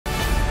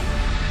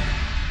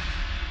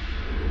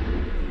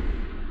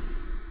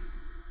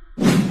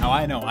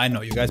I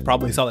know. You guys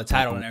probably saw the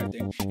title and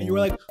everything, and you were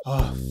like,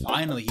 "Oh,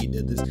 finally he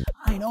did this."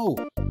 I know,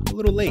 I'm a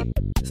little late.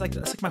 That's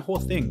like my whole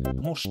thing,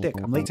 my whole shtick.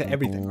 I'm late to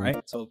everything,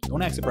 right? So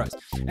don't act surprised.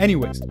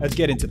 Anyways, let's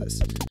get into this.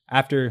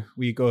 After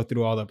we go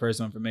through all the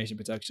personal information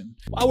protection,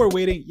 while we're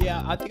waiting,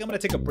 yeah, I think I'm gonna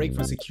take a break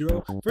from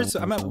Sekiro. First,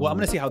 I'm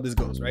gonna see how this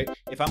goes, right?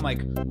 If I'm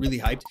like really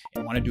hyped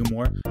and want to do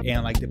more,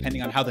 and like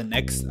depending on how the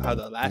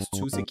last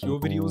 2 Sekiro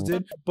videos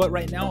did. But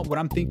right now, what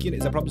I'm thinking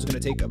is I'm probably just gonna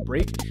take a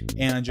break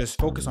and just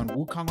focus on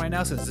Wukong right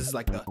now, since this is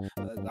like the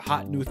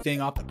hot new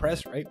thing off the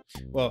press, right?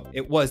 Well,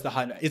 it was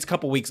it's a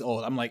couple weeks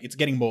old. I'm like, it's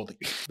getting moldy.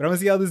 But I'm gonna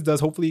see how this does.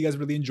 Hopefully you guys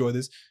really enjoy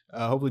this.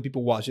 Hopefully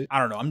people watch it. I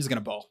don't know. I'm just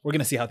gonna ball. We're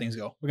gonna see how things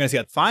go. We're gonna see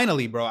how.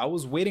 Finally, bro. I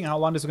was waiting how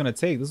long this was gonna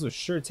take. This was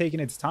sure taking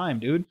its time,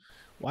 dude.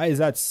 Why is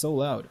that so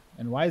loud?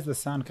 And why is the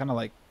sound kind of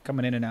like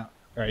coming in and out?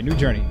 All right, new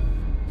journey.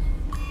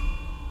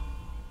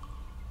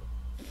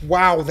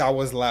 Wow, that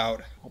was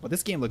loud. Oh, but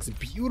this game looks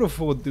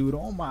beautiful, dude.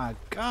 Oh my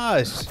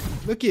gosh,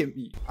 look at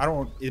me.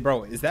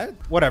 Bro, is that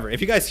whatever?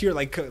 If you guys hear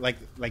like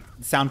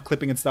sound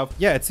clipping and stuff,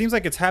 yeah, it seems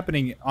like it's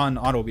happening on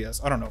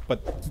OBS. I don't know,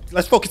 but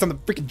let's focus on the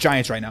freaking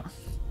giants right now.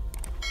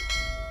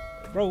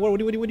 Bro, what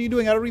are you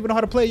doing? I don't even know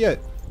how to play yet.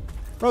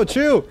 Bro,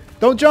 chill.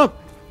 Don't jump.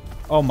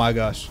 Oh my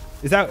gosh,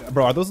 is that,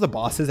 bro? Are those the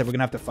bosses that we're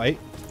gonna have to fight?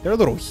 They're a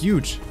little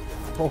huge.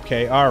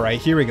 Okay, all right,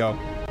 here we go.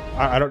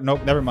 I don't know.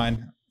 Never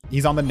mind.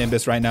 He's on the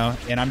Nimbus right now,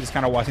 and I'm just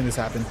kind of watching this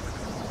happen.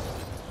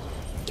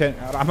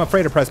 I'm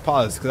afraid to press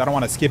pause because I don't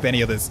want to skip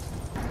any of this.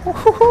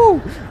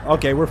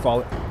 Okay, we're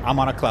falling. I'm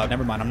on a cloud.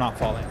 Never mind, I'm not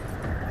falling.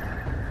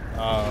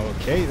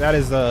 Okay, that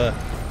is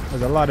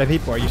there's a lot of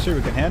people. Are you sure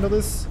we can handle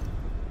this?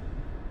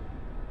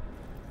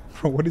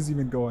 Bro, what is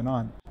even going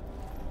on?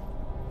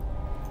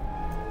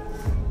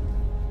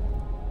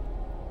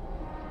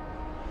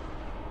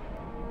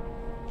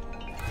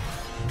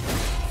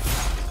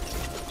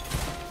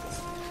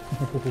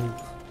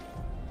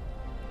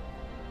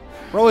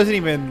 Bro isn't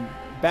even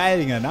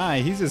batting an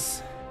eye. He's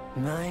just...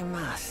 My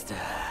master.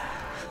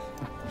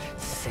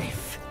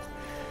 Safe.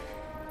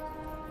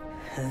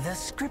 The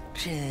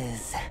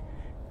scriptures.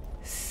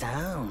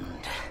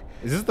 Sound.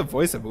 Is this the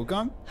voice of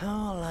Wukong?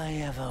 All I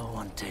ever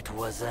wanted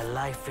was a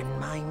life in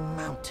my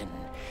mountain.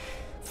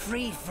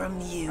 Free from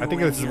you. I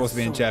think this is supposed to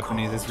be in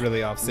Japanese. It's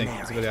really off sync.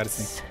 It's really out of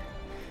sync.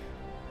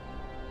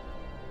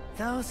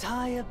 Those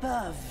high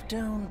above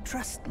don't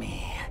trust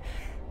me.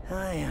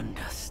 I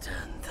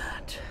understand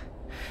that.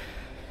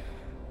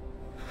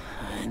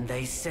 And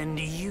they send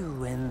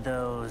you and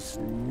those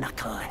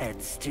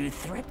knuckleheads to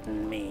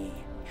threaten me.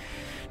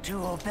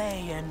 To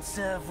obey and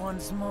serve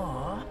once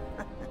more.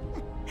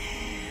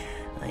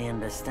 I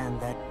understand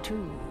that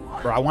too.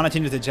 Bro, I want to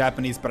change it to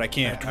Japanese, but I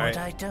can't. But what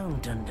I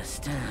don't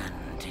understand,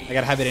 I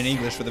gotta have it in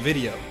English for the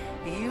video.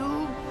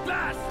 You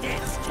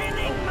bastards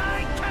killing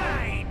my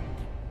kind!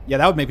 Yeah,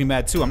 that would make me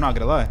mad too, I'm not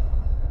gonna lie.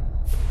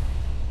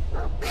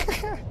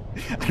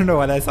 I don't know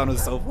why that sound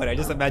was so funny. I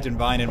just imagine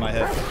Vine in my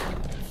head.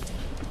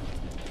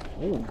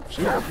 Oh,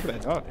 shoot, look at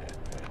that dog.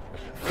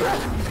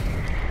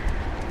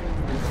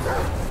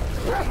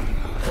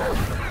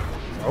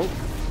 Oh.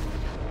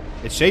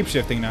 It's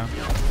shape-shifting now.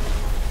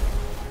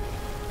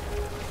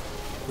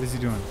 What is he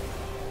doing?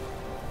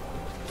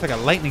 It's like a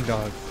lightning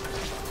dog.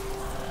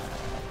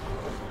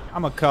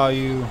 I'm gonna call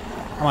you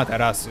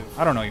Amaterasu.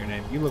 I don't know your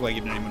name. You look like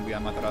your name would be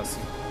Amaterasu.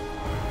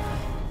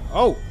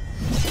 Oh!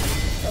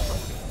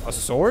 A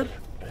sword?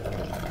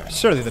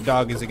 Surely the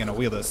dog isn't gonna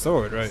wield a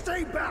sword, right?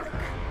 Stay back!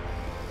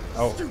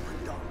 Oh.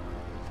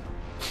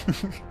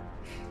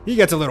 He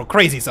gets a little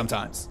crazy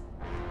sometimes.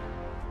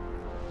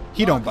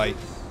 He don't bite.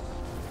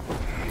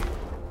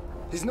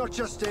 He's not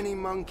just any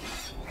monkey.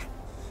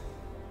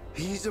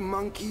 He's a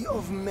monkey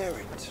of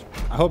merit.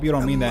 I hope you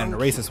don't mean that in a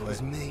racist way.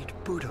 Was made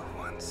Buddha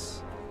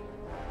once.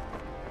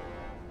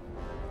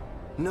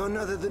 None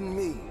other than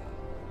me.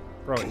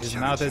 Bro, his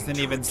mouth isn't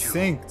even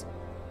synced.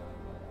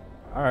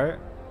 Alright.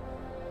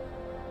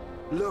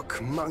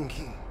 Look,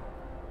 monkey.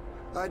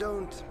 I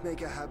don't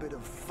make a habit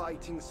of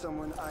fighting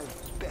someone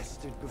I've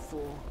bested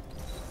before.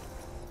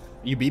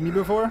 You beat me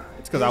before?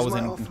 It's because I was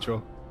in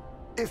control.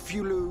 If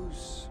you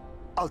lose,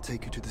 I'll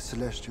take you to the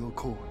Celestial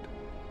Court.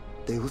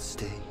 They will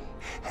stay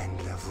and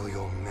level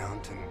your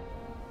mountain.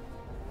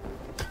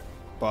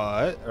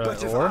 But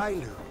if I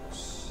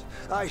lose,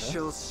 I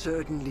shall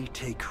certainly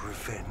take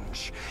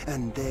revenge,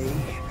 and they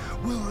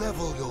will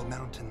level your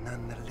mountain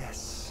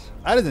nonetheless.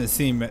 That doesn't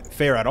seem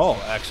fair at all,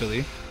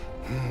 actually.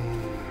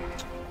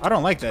 I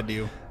don't like that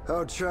deal.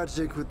 How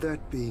tragic would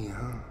that be,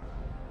 huh?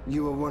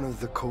 You are one of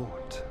the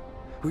court.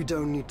 We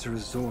don't need to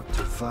resort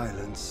to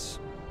violence.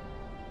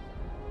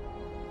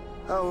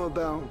 How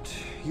about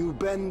you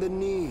bend the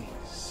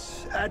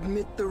knees,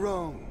 admit the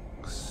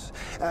wrongs,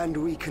 and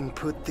we can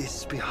put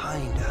this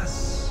behind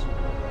us?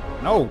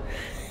 No,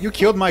 you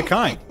killed my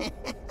kind.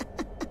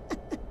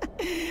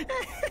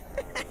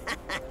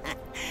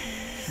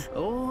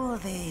 All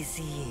these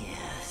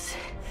years,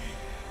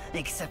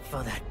 except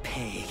for that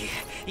pig,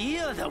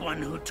 you're the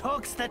one who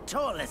talks the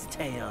tallest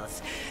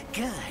tales.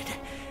 Good,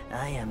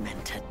 I am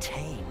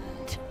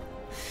entertained.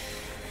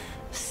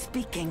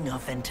 Speaking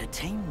of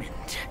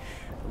entertainment,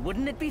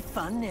 Wouldn't it be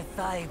fun if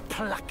I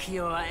pluck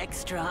your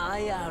extra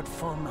eye out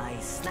for my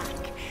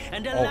snack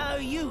and allow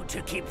you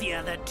to keep the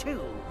other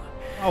two?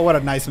 Oh, what a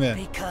nice man.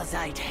 Because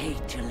I'd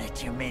hate to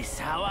let you miss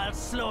how I'll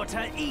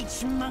slaughter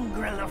each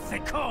mongrel of the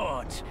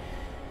court.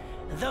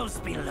 Those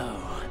below,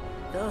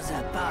 those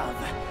above,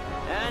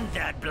 and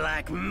that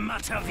black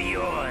mutt of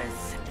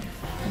yours.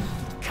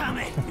 Come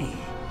at me,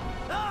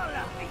 all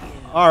of you.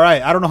 All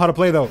right, I don't know how to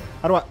play though.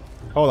 How do I?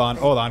 Hold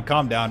on,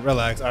 calm down,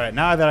 relax. All right,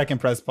 now that I can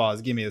press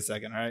pause, give me a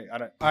second. All right, all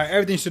right,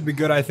 everything should be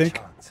good, I think.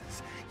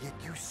 Chances, yet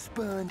you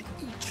spurned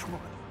each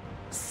one.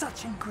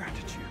 Such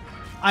ingratitude.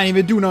 I ain't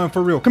even do nothing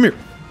for real. Come here.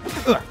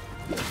 Ugh.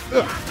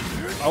 Ugh.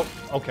 Oh,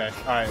 okay.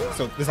 All right.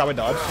 So this is how I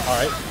dodge.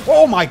 All right.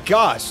 Oh my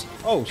gosh.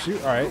 Oh shoot.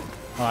 All right.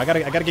 Oh, I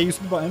gotta get used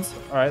to the buttons.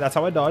 All right. That's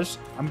how I dodged.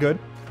 I'm good.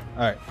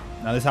 All right.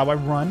 Now this is how I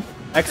run.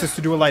 X is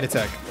to do a light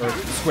attack or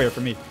square for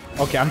me.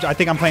 Okay. I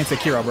think I'm playing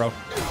Sekiro, bro.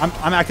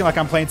 I'm acting like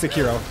I'm playing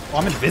Sekiro. Oh,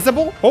 I'm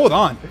invisible. Hold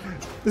on.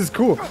 This is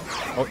cool.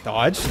 Oh,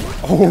 dodge.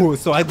 Oh,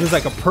 so there's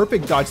like a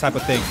perfect dodge type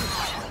of thing.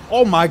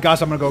 Oh my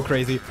gosh. I'm gonna go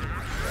crazy.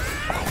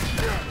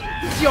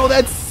 Yo,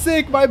 that's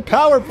sick, my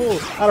powerful.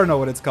 I don't know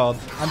what it's called.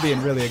 I'm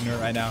being really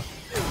ignorant right now.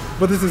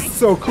 But this is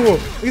so cool.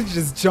 You can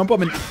just jump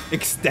up and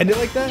extend it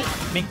like that.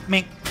 Mink,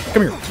 mink.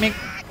 Come here, mink.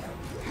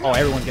 Oh,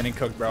 everyone's getting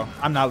cooked, bro.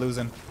 I'm not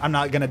losing. I'm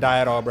not gonna die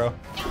at all, bro.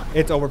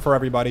 It's over for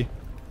everybody.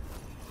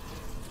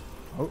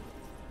 Oh.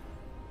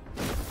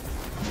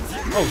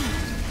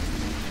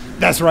 Oh.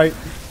 That's right.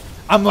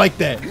 I'm like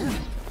that.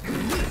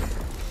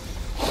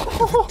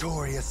 The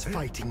victorious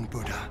fighting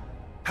Buddha.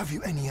 Have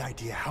you any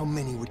idea how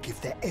many would give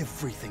their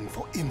everything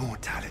for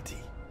immortality?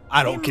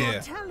 I don't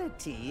care.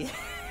 Immortality?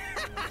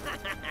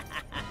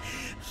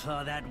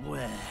 For that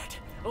word,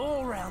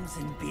 all realms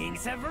and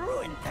beings have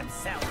ruined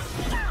themselves.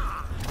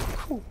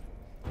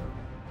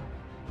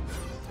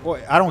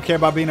 Boy, I don't care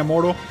about being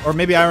immortal. Or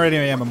maybe I already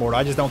am immortal.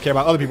 I just don't care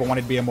about other people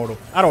wanting to be immortal.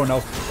 I don't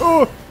know.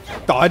 Oh,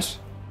 dodge.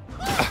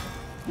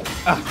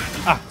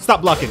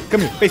 Stop blocking.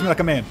 Come here. Face me like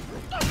a man.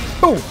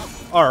 Boom.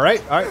 All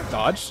right.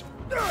 Dodge.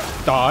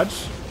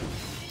 Dodge.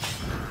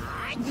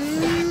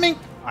 Mink.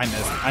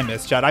 I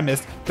missed, Chad. I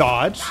missed.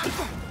 Dodge.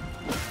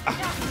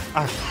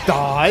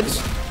 Dodge.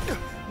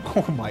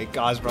 Oh my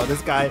gosh, bro.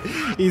 This guy,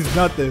 he's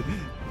nothing.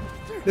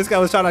 This guy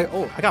was trying to.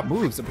 Oh, I got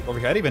moves over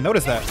here. I didn't even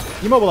notice that.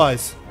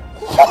 Immobilize.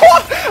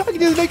 I can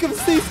just make him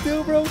stay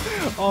still, bro.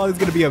 Oh, it's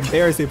gonna be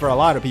embarrassing for a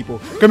lot of people.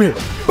 Come here.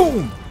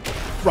 Boom.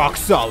 Rock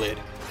solid.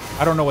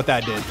 I don't know what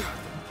that did.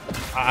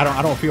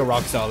 I don't feel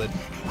rock solid.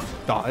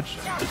 Dodge.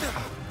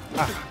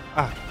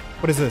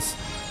 What is this?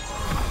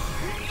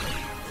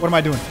 What am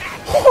I doing?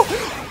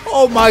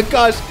 Oh my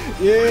gosh.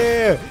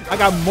 Yeah. I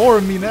got more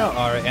of me now.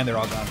 All right. And they're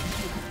all gone.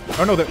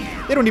 Oh no,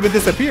 they don't even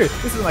disappear.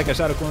 This isn't like a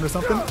shadow clone or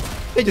something.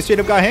 They just straight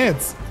up got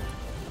hands.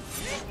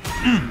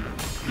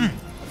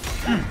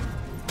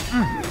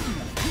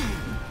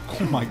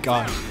 Oh my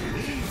gosh.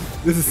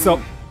 This is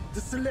so... The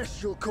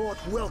celestial court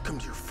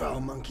welcomes you, foul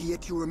monkey,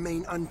 yet you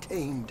remain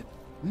untamed.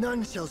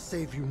 None shall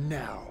save you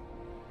now.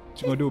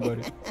 What you gonna do about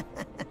it?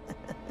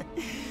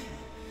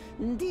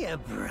 Dear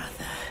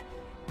brother.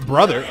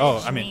 Brother?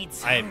 Oh, I mean,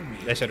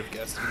 I should have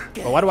guessed.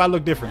 But why do I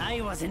look different?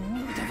 I was in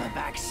need of a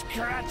back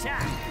scratcher.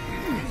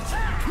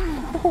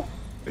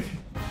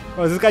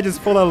 Oh, is this guy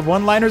just full of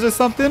one-liners or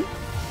something?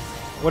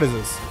 What is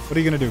this? What are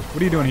you gonna do?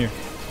 What are you doing here?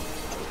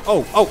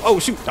 Oh,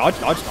 shoot.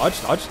 Dodge.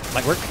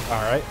 Light work.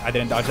 All right. I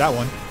didn't dodge that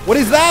one. What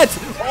is that?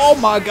 Oh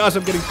my gosh,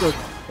 I'm getting cooked.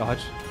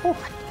 Dodge. All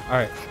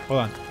right.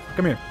 Hold on.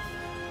 Come here.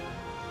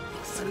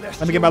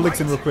 Let me get my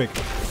licks in real quick.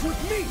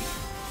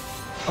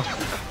 Oh,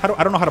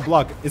 I don't know how to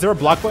block. Is there a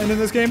block button in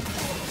this game?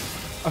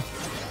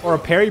 Or a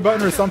parry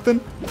button or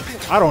something?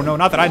 I don't know.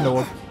 Not that I know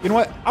of. You know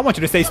what? I want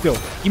you to stay still.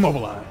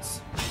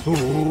 Immobilize.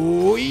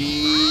 Ooh,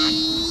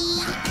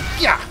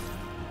 yeah.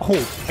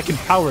 Oh, I can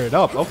power it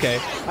up. Okay.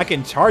 I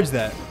can charge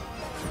that.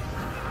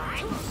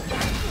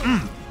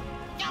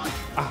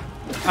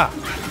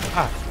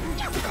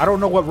 I don't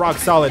know what rock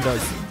solid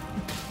does,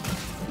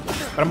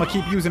 but I'm gonna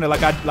keep using it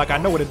like I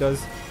know what it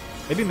does.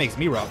 Maybe it makes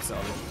me rock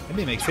solid.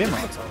 Maybe it makes him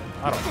rock solid.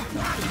 I don't know.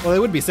 Well, it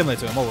would be similar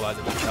to immobilize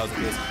if that was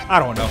the case. I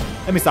don't know.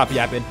 Let me stop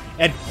yapping.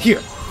 And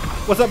here,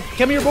 what's up?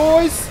 Come here,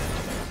 boys.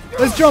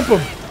 Let's jump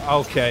him.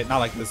 Okay, not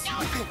like this.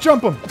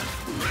 Jump him.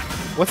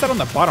 What's that on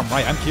the bottom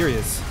right? I'm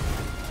curious.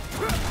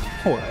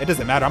 Oh, it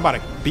doesn't matter. I'm about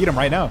to beat him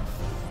right now.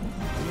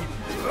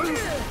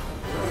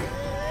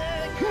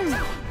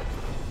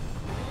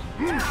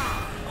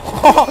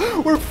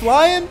 Oh, we're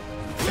flying?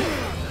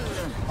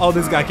 Oh,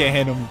 this guy can't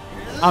handle me.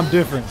 I'm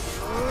different.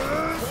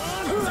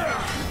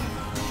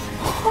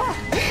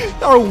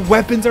 Our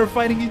weapons are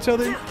fighting each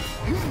other.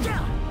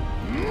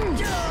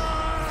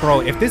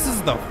 Bro, if this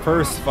is the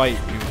first fight,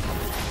 dude,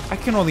 I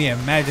can only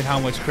imagine how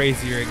much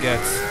crazier it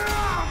gets.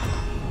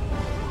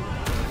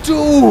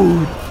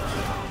 Dude!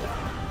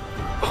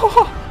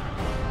 Oh.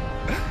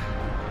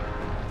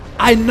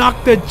 I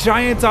knocked the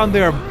giants on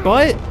their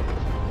butt?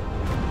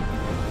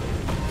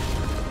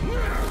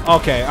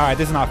 Okay, alright,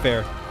 this is not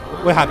fair.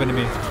 What happened to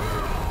me?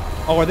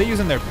 Oh, are they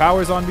using their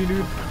powers on me,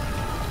 dude?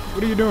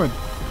 What are you doing?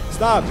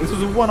 Stop. This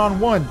was a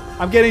one-on-one.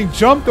 I'm getting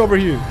jumped over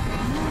here.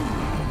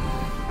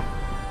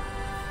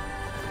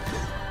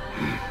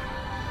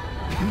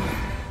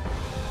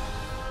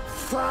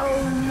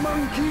 Foul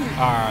monkey.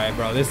 Alright,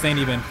 bro. This ain't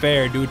even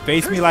fair, dude.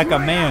 Face me like a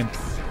man.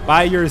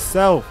 By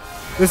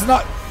yourself. This is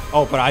not...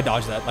 Oh, but I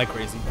dodged that like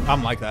crazy.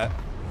 I'm like that.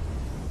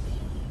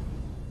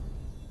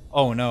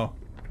 Oh, no.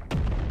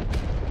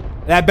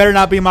 That better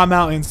not be my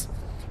mountains.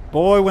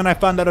 Boy, when I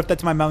find out if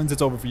that's my mountains,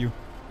 it's over for you.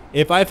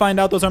 If I find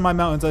out those are my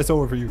mountains, it's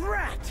over for you.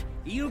 Rat!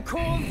 You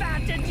call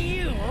that a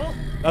duel?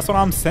 That's what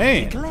I'm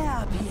saying.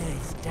 Glare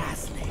is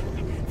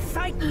dazzling.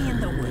 Fight me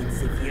in the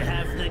woods if you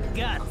have the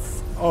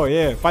guts. Oh,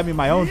 yeah. Fight me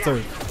my own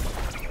turf.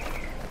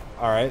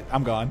 Alright,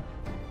 I'm gone.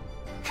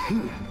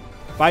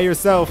 By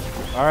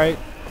yourself. Alright.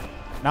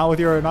 Not with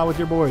your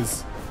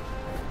boys.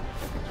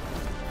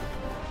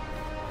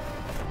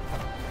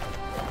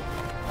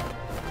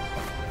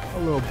 A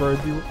little bird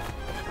view.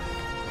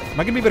 Am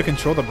I gonna be able to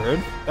control the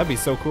bird? That'd be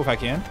so cool if I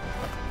can.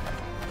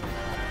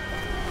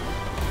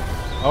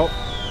 Oh,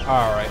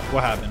 alright.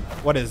 What happened?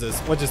 What is this?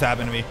 What just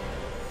happened to me?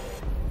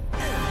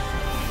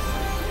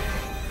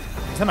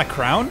 Is that my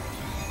crown?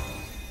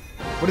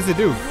 What does it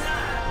do?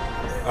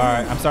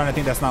 Alright, I'm starting to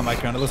think that's not my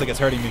crown. It looks like it's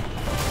hurting me.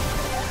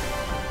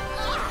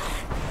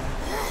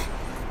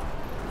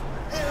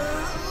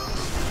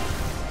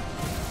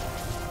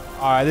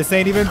 Alright, this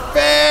ain't even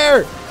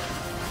fair!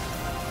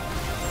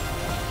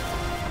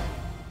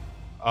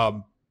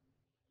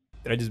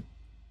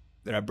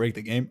 Did I break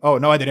the game? Oh,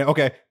 no, I didn't.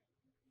 Okay.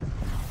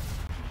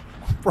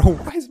 Bro,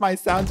 why is my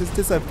sound just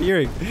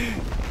disappearing?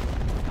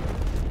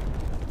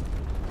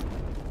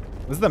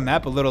 Was the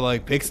map a little,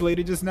 like,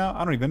 pixelated just now?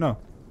 I don't even know.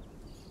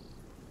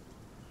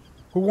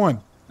 Who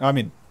won? I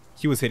mean,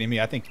 he was hitting me.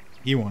 I think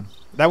he won.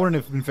 That wouldn't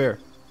have been fair.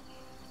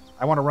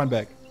 I want to run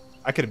back.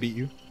 I could have beat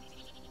you.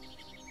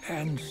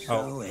 And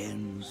so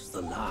ends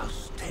the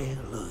last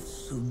tale of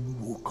Sun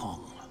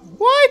Wukong.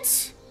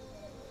 What?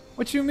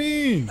 What you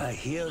mean? A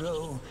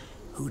hero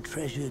who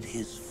treasured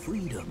his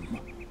freedom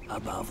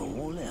above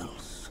all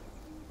else.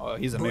 Oh,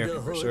 he's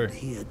American for sure.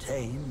 He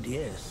attained,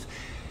 yes.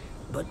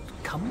 But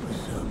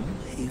cumbersome,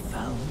 he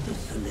found the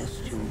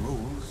celestial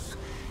rules.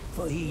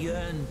 For he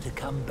yearned to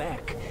come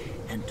back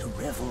and to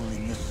revel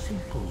in the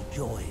simple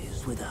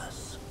joys with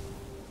us.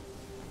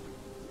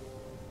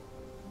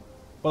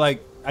 Well,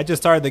 like, I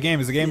just started the game.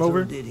 Is the game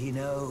over? Did he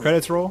know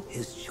Credits roll?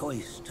 his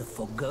choice to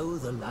forgo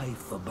the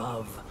life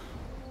above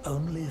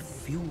only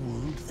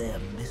fueled their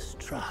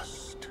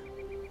mistrust.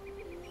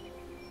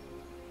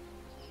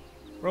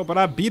 Bro, but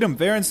I beat him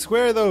fair and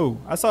square, though.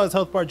 I saw his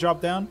health bar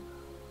drop down.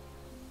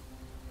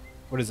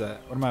 What is that?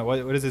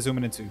 What is it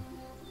zooming into?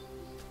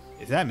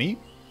 Is that me?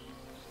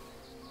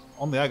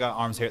 Only I got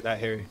arms that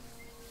hairy.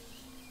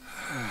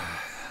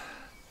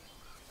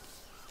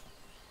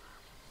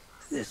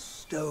 This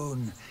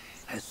stone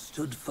has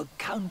stood for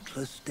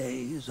countless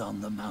days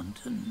on the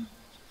mountain.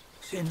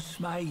 Since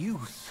my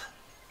youth,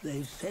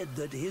 they've said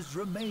that his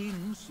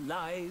remains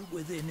lie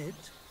within it.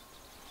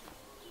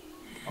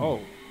 Oh.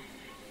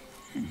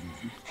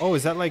 Oh,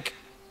 is that like...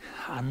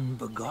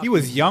 Unbegotten, He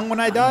was young when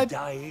I died?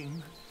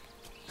 undying.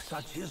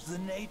 Such is the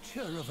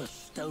nature of a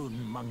stone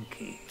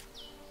monkey.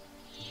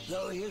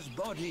 Though his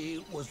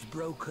body was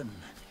broken,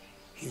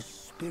 his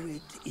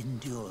spirit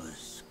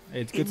endures.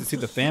 Hey, it's good to see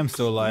the fam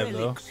still alive, though.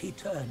 Relics he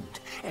turned,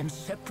 and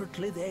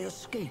separately they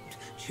escaped,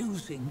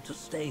 choosing to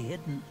stay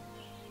hidden.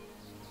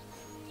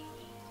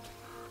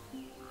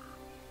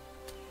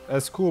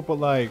 That's cool, but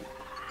like,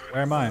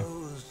 where am I?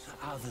 Those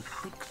are the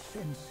six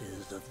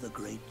senses of the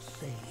great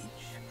sage.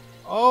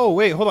 Oh,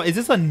 wait, hold on. Is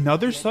this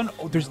another Sun?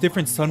 Oh, there's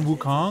different Sun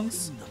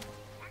Wukongs?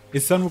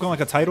 Is Sun Wukong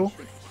like a title?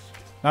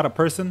 Not a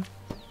person?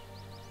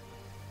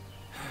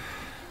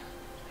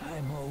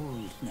 I'm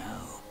old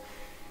now.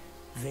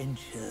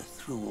 Venture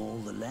through all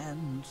the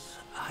lands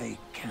I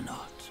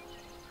cannot.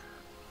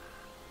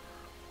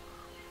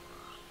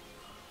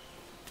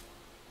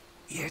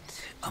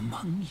 Yet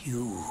among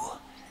you,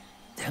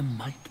 there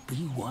might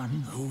be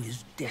one who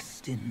is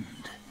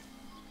destined.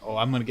 Oh,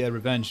 I'm gonna get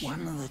revenge.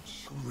 One that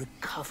shall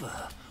recover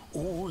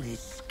all his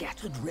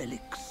scattered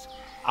relics.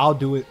 I'll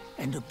do it.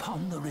 And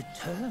upon the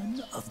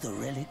return of the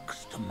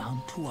relics to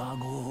Mount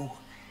Tuago,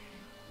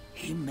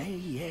 he may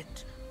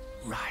yet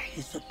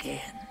rise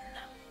again.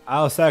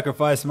 I'll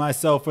sacrifice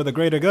myself for the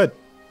greater good.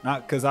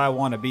 Not because I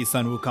want to be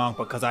Sun Wukong,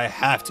 but because I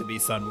have to be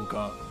Sun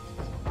Wukong.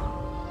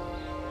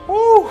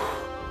 Woo!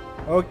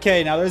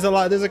 Okay, now there's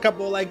a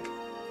couple like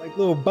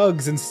little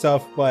bugs and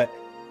stuff, but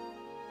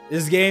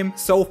this game,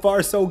 so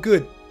far, so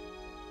good.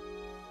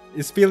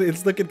 It's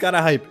looking kind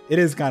of hype. It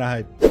is kind of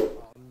hype.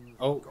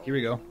 Oh, here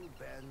we go.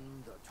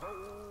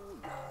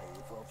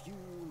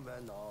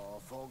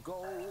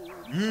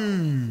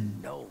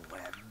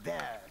 Nowhere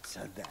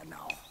better than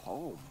a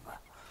home.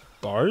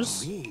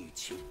 Bars?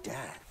 Reach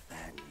death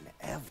and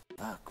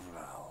ever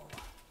grow.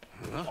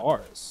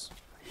 Bars.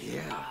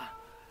 Yeah.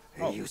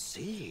 Oh. You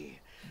see.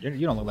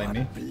 You don't look like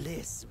me.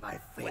 Bliss my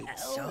fate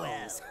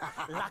shows.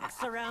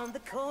 Luck's around the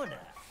corner.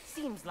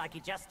 Seems like he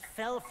just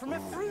fell from a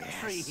fruit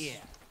tree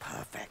here.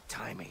 perfect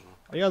timing.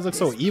 Oh, you guys look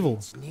so evil.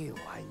 Knew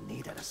I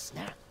needed a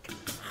snack.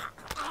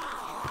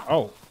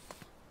 Oh.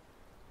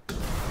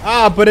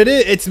 Ah, but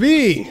it's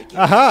me.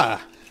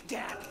 Aha.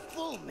 Dad,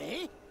 fool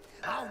me.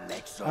 I'll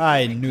make sure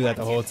I knew that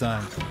the whole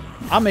time.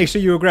 I'll make sure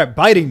you regret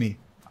biting me.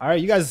 All right,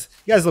 you guys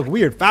look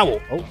weird. Foul.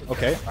 Oh,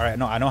 okay. All right,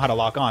 no, I know how to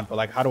lock on, but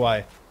like, how do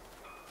I?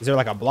 Is there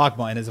like a block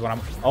button? Is what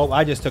I'm. Oh,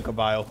 I just took a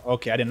vial.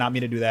 Okay, I did not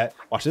mean to do that.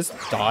 Watch this.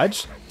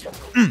 Dodge.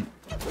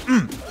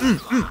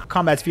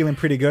 Combat's feeling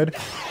pretty good.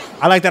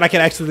 I like that I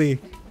can actually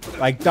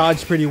like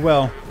dodge pretty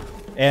well,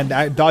 and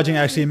dodging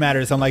actually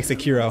matters. Unlike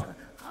Sekiro,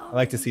 I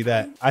like to see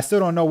that. I still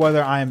don't know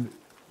whether I'm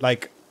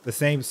like the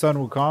same Sun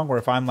Wukong or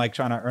if I'm like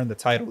trying to earn the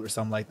title or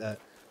something like that.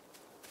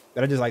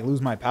 Did I just like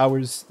lose my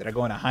powers? Did I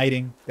go into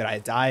hiding? Did I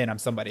die and I'm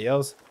somebody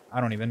else? I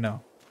don't even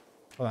know.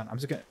 Hold on, I'm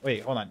just gonna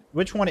wait. Hold on.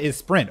 Which one is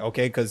sprint?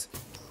 Okay, because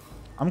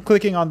I'm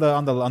clicking on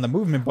the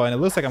movement button. It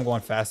looks like I'm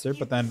going faster,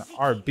 but then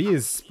RB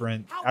is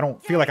sprint. I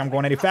don't feel like I'm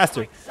going any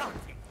faster.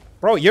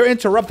 Bro, you're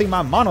interrupting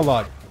my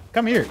monologue.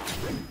 Come here.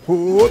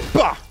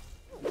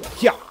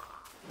 Yeah.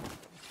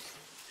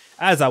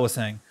 As I was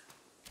saying,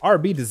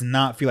 RB does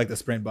not feel like the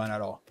sprint button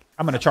at all.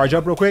 I'm gonna charge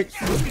up real quick.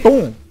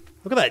 Boom.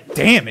 Look at that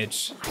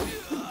damage.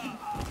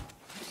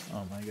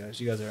 Oh my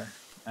gosh, you guys are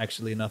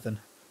actually nothing.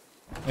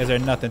 You guys are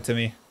nothing to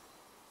me.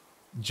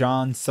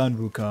 John Sun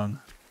Wukong.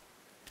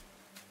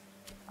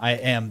 I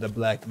am the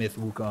Black Myth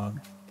Wukong.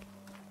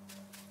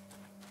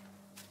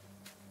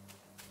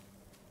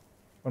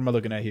 What am I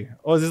looking at here?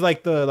 Oh, is this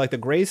like the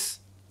grace?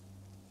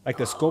 Like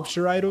the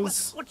sculpture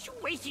idols? What you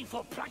waiting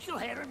for? Pluck your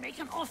hair and make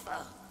an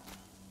offer.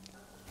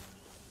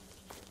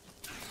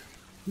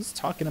 Who's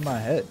talking in my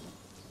head?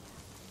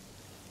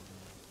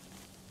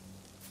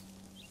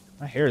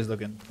 My hair is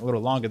looking a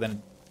little longer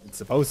than it's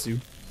supposed to.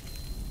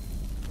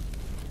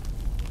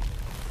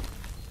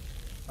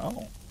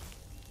 Oh.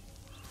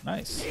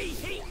 Nice.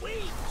 Hey,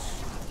 wait!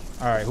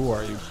 Alright, who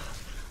are you?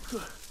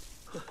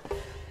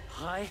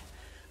 I,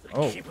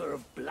 the keeper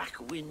of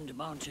Blackwind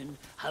Mountain,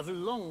 have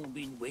long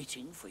been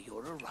waiting for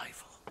your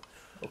arrival.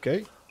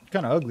 Okay.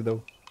 Kind of ugly,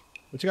 though.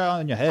 What you got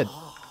on your head?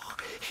 Oh,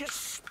 his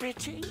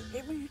spitting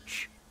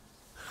image.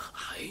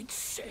 I'd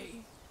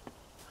say.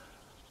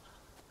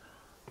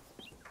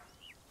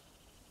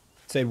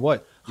 Say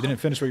what? You didn't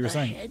finish what you were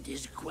saying. Ahead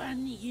is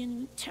Guan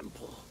Yin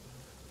Temple.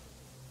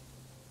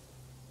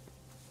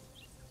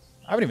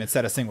 I haven't even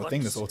said a single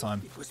thing this whole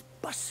time. It was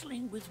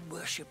bustling with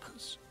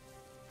worshippers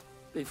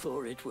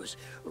before it was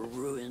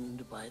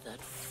ruined by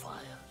that fire.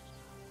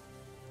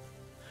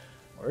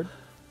 Word?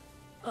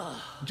 What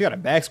you got a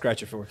back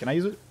scratcher for? Can I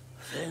use it?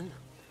 Then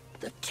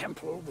the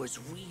temple was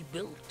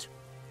rebuilt.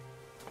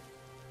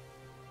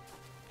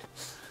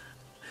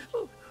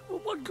 Oh,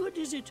 what good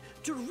is it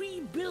to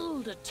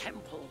rebuild a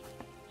temple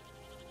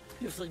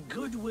if the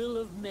goodwill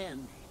of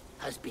men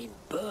has been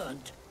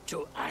burned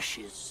to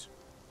ashes?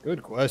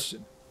 Good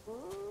question.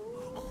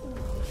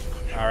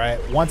 Alright,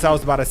 once I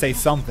was about to say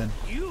something.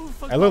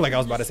 I looked like I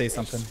was about to say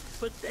something.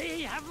 But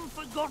they haven't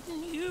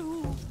forgotten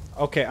you.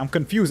 Okay, I'm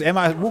confused. Am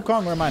I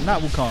Wukong or am I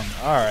not Wukong?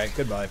 Alright,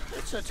 goodbye.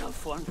 It's a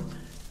tough one.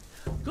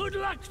 Good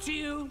luck to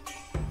you.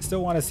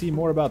 Still want to see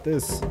more about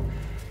this.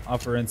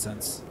 Offer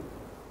incense.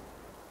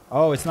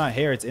 Oh, it's not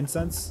hair, it's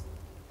incense?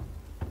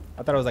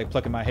 I thought it was like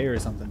plucking my hair or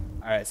something.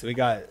 Alright, so we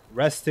got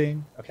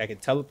resting. Okay, I can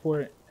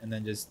teleport and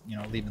then just, you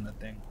know, leaving the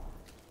thing.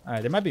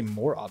 Alright, there might be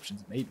more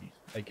options, maybe.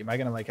 Like, am I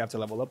gonna like have to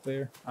level up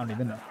there? I don't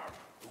even know.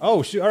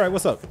 Oh shoot! All right,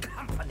 what's up?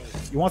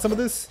 You want some of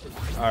this?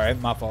 All right,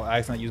 my fault. I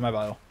accidentally used my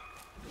vial.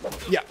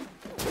 Yeah,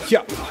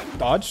 yeah.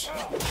 Dodge.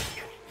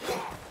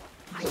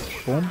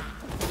 Boom,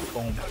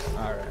 boom.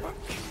 All right.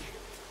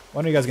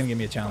 When are you guys gonna give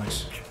me a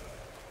challenge?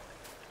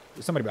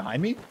 Is somebody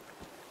behind me?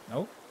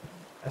 No.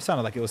 That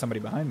sounded like it was somebody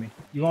behind me.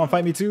 You want to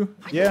fight me too?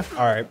 Yeah.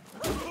 All right.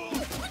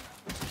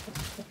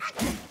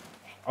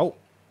 Oh,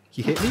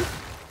 he hit me.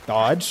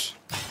 Dodge.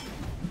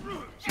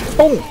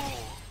 Boom.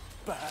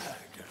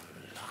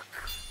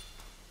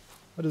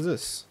 What is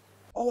this?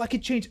 Oh, I can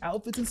change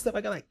outfits and stuff.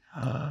 I got like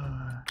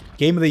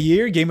game of the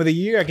year.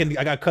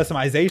 I got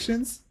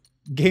customizations.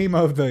 Game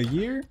of the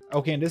year.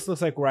 Okay, and this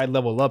looks like where I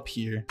level up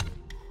here.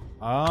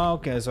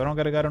 Okay, so I don't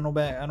gotta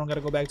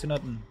go back to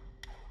nothing.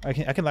 I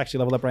can actually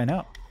level up right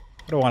now.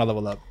 I don't want to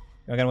level up.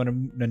 I got a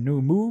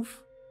new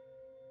move.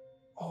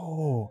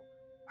 Oh,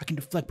 I can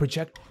deflect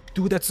project.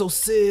 Dude, that's so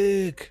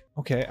sick.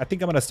 Okay, I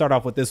think I'm gonna start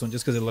off with this one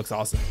just because it looks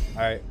awesome.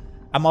 All right,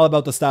 I'm all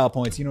about the style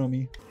points. You know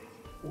me.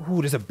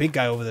 Ooh, there's a big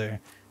guy over there.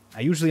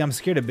 I'm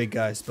scared of big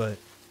guys, but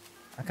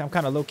I'm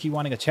kind of low-key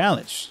wanting a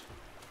challenge.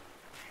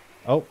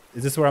 Oh,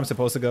 is this where I'm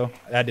supposed to go?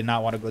 I did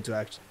not want to go to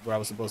actually where I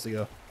was supposed to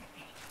go.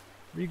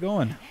 Where are you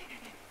going?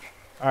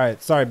 All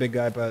right, sorry, big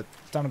guy, but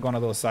it's time to go on a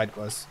little side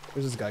quest.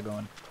 Where's this guy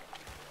going?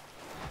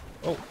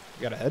 Oh,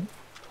 you got a head?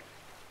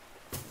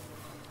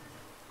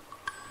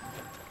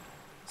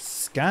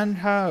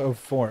 Scanha of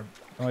form.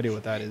 No idea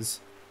what that is.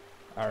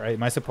 All right,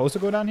 am I supposed to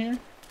go down here?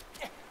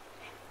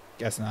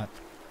 Guess not.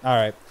 All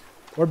right,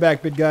 we're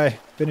back, big guy.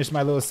 Finished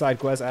my little side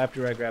quest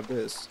after I grab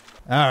this.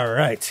 All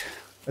right,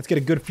 let's get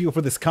a good feel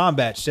for this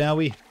combat, shall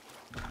we?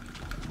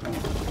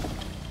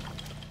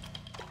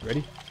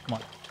 Ready? Come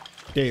on.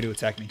 Dare you to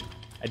attack me.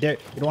 I dare.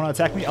 You don't want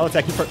to attack me? I'll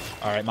attack you first.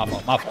 All right, my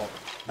fault. My fault.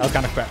 That was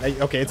kind of fast.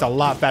 Okay, it's a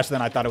lot faster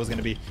than I thought it was going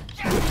to be.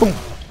 Boom.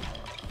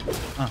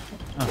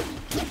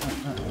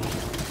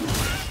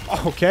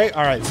 Okay,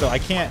 all right. So I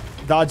can't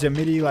dodge a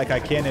midi like I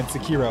can in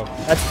Sekiro.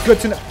 That's good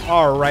to know.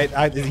 All right.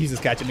 He's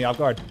just catching me off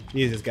guard.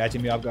 He is just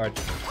catching me off guard.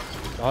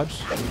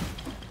 Dodge.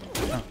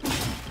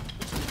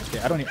 Okay,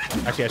 I don't even...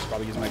 Actually, I should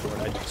probably use my sword.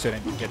 I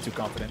shouldn't get too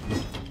confident.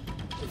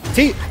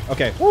 T!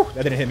 Okay. Woo,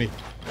 that didn't hit me.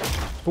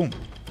 Boom.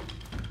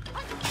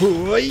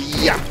 Ooh,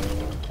 yeah.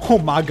 Oh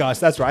my gosh,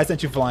 that's right. I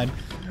sent you flying.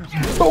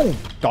 Boom.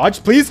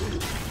 Dodge, please.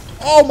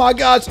 Oh my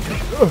gosh.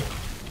 Ugh.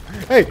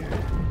 Hey,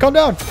 calm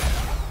down.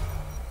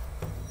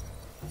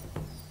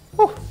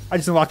 Whew. I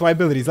just unlocked my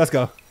abilities. Let's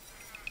go.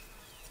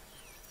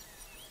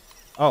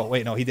 Oh,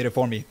 wait, no, he did it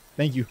for me.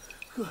 Thank you.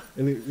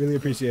 Really, really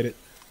appreciate it.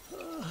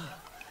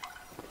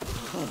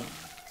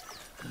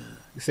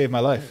 You saved my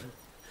life.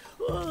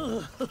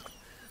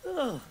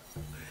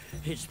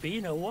 It's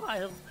been a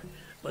while,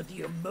 but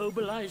the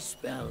immobilized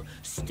spell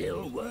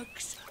still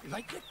works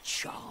like a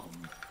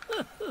charm.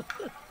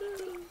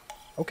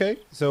 Okay,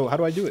 so how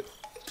do I do it?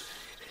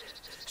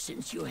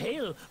 Since you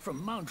hail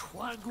from Mount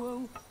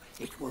Huagro,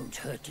 it won't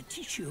hurt to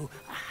teach you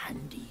a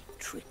handy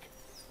trick.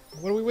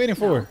 What are we waiting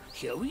for? Now,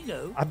 here we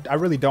go. I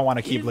really don't want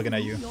to keep looking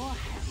at you.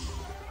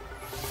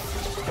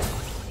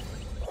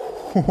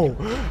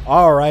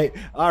 All right,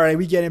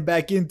 we getting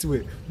back into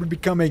it. We're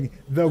becoming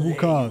the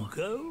Wukong.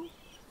 There you go.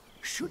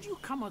 Should you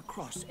come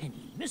across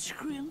any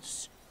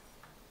miscreants,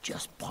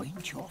 just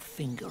point your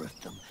finger at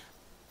them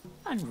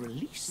and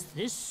release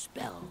this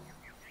spell.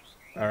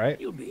 All right.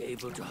 You'll be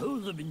able to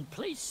hold them in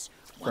place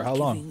For while how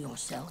long? giving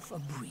yourself a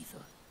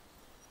breather.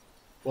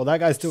 Well, that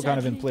guy's still kind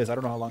of in Sadly, place. I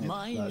don't know how long it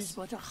mine is lasts.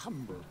 but a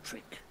humble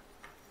trick.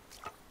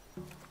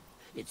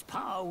 Its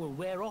power will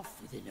wear off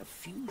within a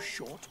few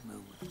short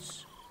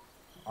moments.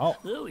 Oh,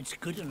 Though it's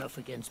good enough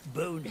against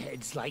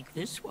boneheads like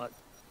this one.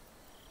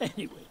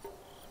 Anyway,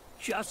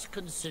 just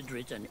consider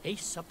it an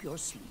ace up your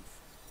sleeve.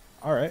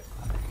 all right.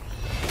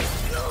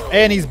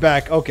 And he's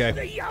back. Okay.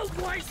 The young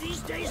boys these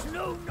days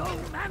know no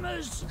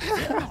manners.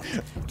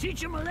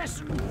 Teach them a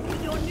lesson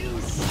with your new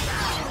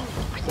style.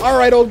 All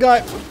right, old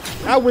guy.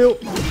 I will.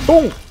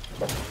 Boom.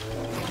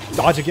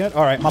 Dodge again.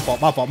 All right, my fault.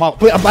 My fault.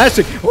 I'm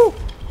blasting.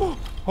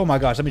 Oh my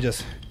gosh. Let me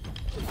just.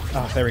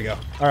 Oh, there we go.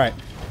 All right.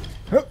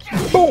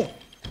 Boom.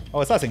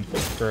 Oh, it's lasting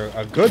for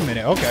a good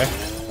minute. Okay.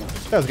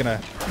 That was gonna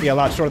be a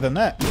lot shorter than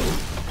that.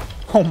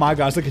 Oh my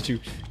gosh. Look at you.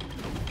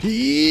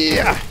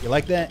 Yeah. You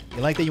like that?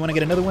 You like that? You want to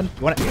get another one?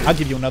 You want? I'll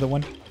give you another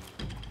one.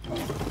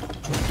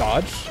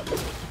 Dodge.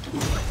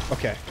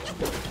 Okay.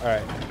 All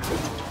right.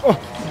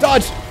 Oh,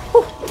 dodge.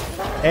 Whew.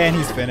 And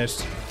he's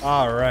finished.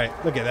 All right.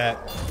 Look at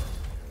that.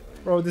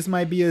 Bro, this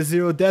might be a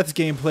zero deaths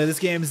gameplay. This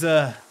game's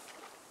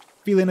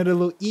feeling it a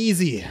little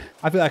easy.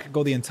 I feel like I could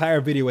go the entire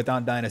video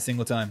without dying a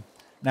single time.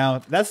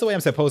 Now, that's the way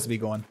I'm supposed to be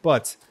going,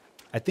 but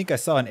I think I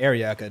saw an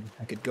area I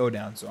could go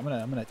down, so I'm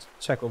gonna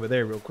check over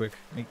there real quick.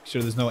 Make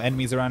sure there's no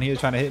enemies around here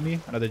trying to hit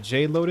me. Another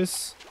Jade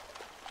Lotus.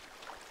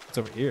 What's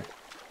over here?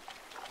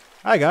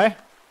 Hi, guy.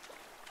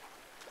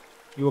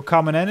 You a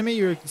common enemy?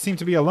 You seem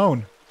to be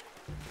alone.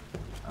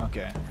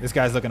 Okay, this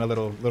guy's looking a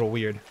little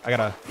weird. I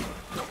gotta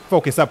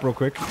focus up real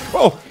quick.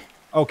 Oh,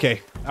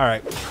 okay, all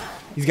right.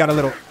 He's got a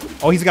little.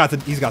 Oh, he's got some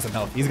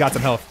health.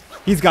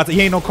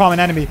 He ain't no common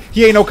enemy.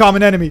 He ain't no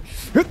common enemy.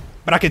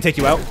 But I can take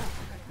you out.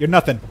 You're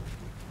nothing.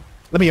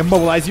 Let me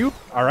immobilize you.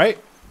 All right.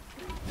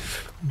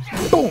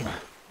 Boom.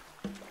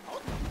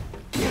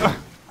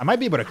 I might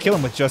be able to kill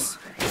him with just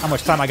how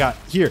much time I got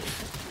here.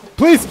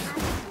 Please.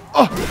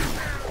 Oh.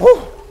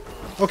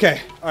 Whew.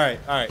 Okay. All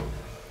right.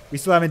 We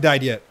still haven't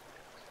died yet.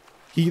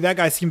 That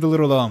guy seemed a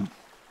little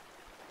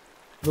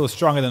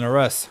stronger than the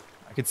rest.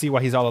 I can see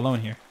why he's all alone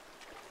here.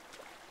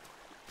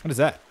 What is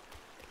that?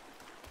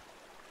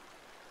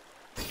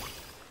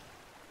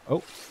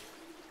 Oh.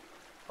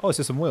 Oh, it's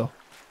just some will.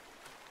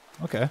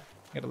 Okay.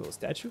 Got a little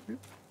statue here?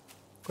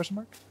 Question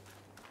mark?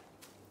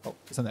 Oh,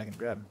 there's something I can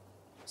grab.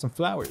 Some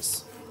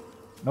flowers.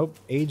 Nope.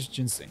 Aged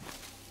ginseng.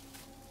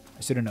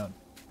 I should have known.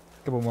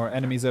 A couple more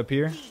enemies up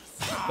here.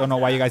 Don't know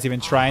why you guys even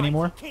try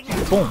anymore.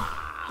 Boom.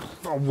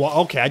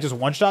 Oh, okay, I just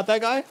one-shot that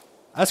guy?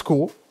 That's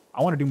cool.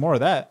 I want to do more of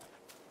that.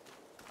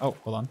 Oh,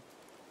 hold on.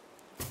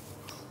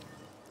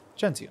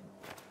 Gentium.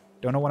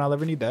 Don't know when I'll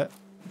ever need that.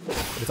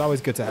 But it's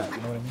always good to have,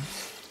 you know what I mean?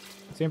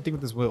 Same thing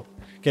with this will.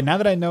 Okay, now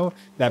that I know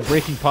that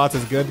breaking pots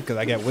is good because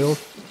I get will,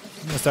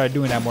 I'm going to start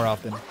doing that more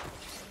often.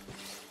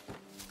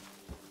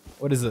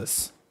 What is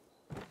this?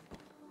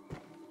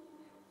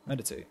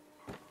 Meditate.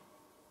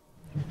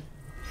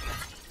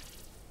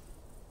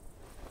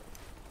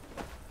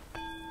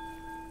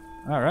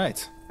 All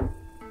right.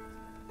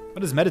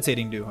 What does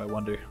meditating do, I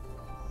wonder?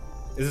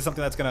 Is this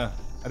something that's going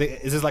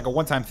to... Is this like a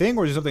one-time thing,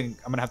 or is it something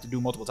I'm going to have to do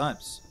multiple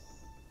times?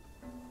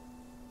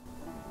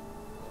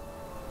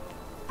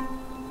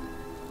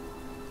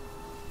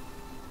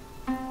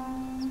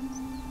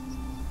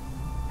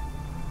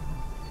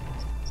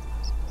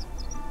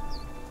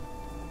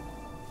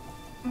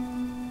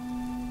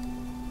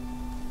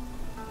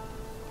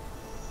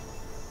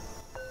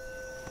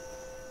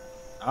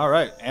 All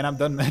right, and I'm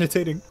done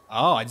meditating.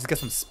 Oh, I just get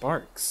some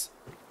sparks.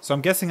 So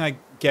I'm guessing I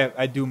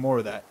do more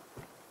of that.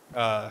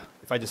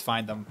 If I just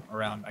find them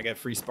around, I get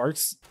free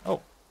sparks.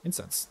 Oh,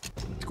 incense.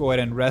 Let's go ahead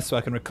and rest so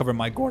I can recover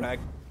my Gordak.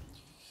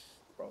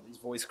 Bro, these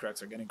voice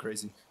cracks are getting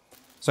crazy.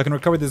 So I can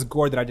recover this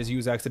gourd that I just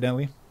used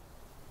accidentally.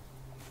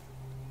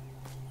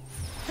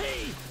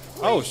 Hey,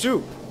 Oh shoot!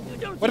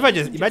 What if I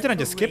just imagine I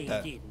just skipped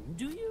that?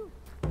 do you?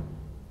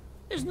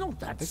 It's not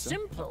that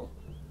simple.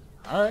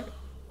 All right.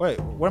 Wait,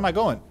 where am I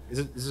going?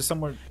 Is there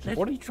somewhere Let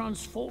important? me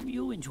transform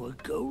you into a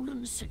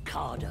golden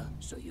cicada,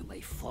 so you may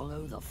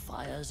follow the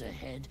fires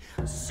ahead,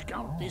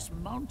 scout this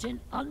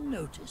mountain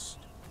unnoticed.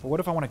 But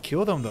what if I want to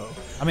kill them though?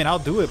 I mean, I'll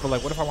do it, but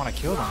like, what if I want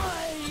to kill them?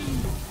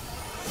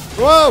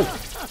 Whoa!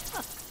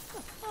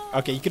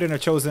 Okay, you couldn't have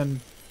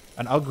chosen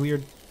an uglier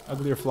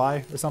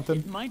fly or something.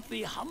 It might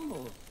be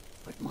humble,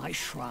 but my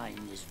shrine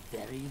is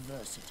very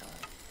versatile.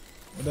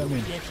 What does that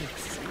mean? Get it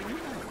soon?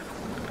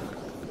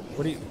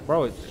 What do you,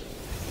 bro? Is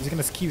he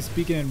gonna keep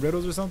speaking in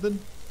riddles or something?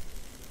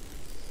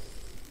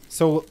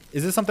 So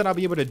is this something I'll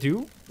be able to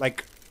do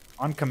like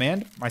on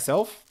command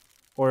myself,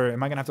 or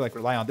am I gonna have to like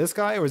rely on this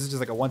guy, or is it just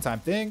like a one-time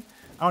thing?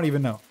 I don't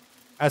even know.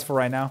 As for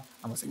right now,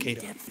 I'm a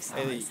cicada.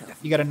 Hey,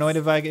 you got annoyed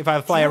if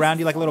I fly around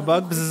you like a little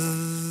bug?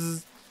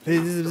 Bzzz.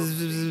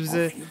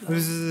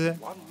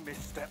 One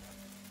misstep,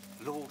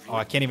 Lord. Oh,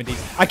 I can't even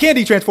I can't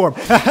de-transform.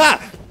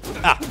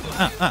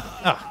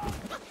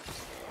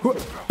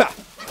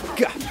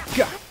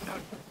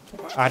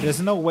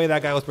 There's no way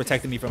that guy was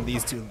protecting me from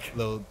these two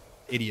little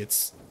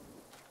idiots.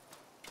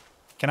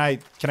 Can I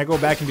go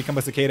back and become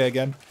a cicada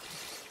again?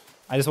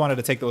 I just wanted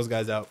to take those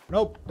guys out.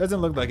 Nope, doesn't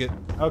look like it.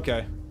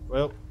 Okay,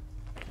 well,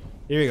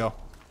 here we go.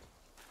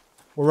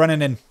 We're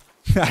running in.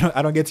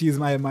 I don't get to use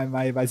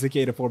my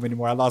cicada form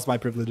anymore. I lost my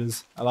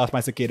privileges. I lost my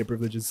cicada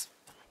privileges.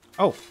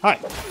 Oh, hi.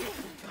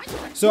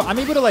 So I'm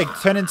able to like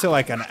turn into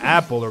like an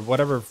apple or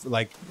whatever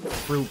like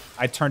fruit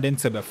I turned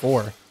into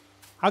before.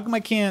 How come I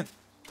can't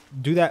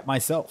do that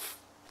myself?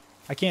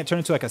 I can't turn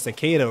into like a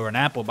cicada or an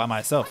apple by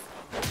myself.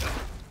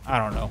 I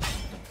don't know.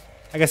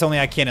 I guess only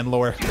I can in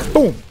lore.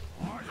 Boom!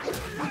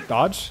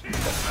 Dodge?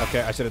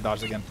 Okay, I should have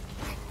dodged again.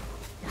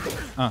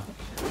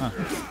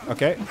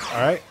 Okay,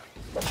 alright.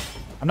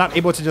 I'm not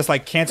able to just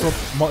like cancel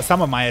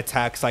some of my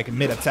attacks like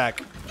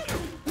mid-attack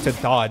to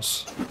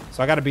dodge.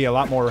 So I gotta be a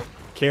lot more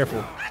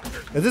careful.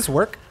 Does this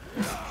work?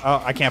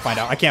 Oh, I can't find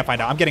out. I can't find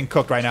out. I'm getting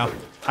cooked right now.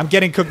 I'm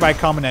getting cooked by a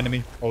common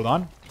enemy. Hold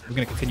on. We're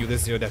gonna continue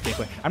this zero death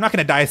gameplay. I'm not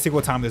gonna die a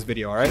single time in this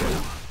video, alright?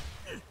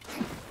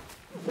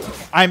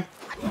 I'm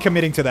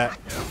committing to that.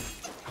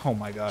 Oh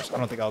my gosh, I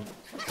don't think I'll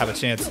have a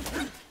chance.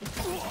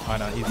 Oh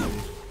no, easy.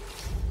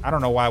 I don't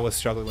know why I was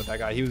struggling with that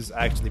guy. He was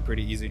actually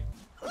pretty easy.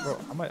 Bro,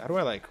 how do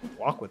I like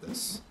walk with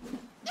this?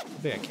 I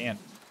don't think I can.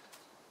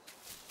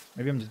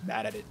 Maybe I'm just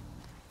bad at it.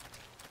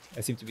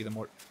 I seem to be the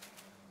more...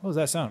 What was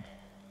that sound?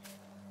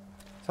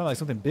 It sounded like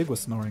something big was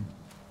snoring.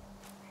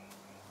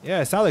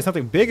 Yeah, it sounded like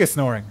something big is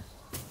snoring.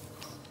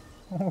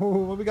 Oh,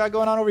 what we got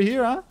going on over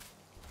here, huh?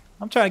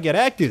 I'm trying to get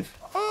active.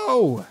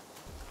 Oh,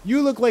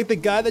 you look like the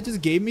guy that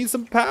just gave me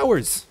some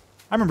powers.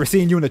 I remember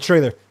seeing you in the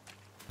trailer.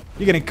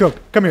 You're getting cooked.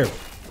 Come here.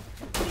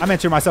 I'm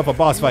entering myself a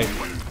boss fight.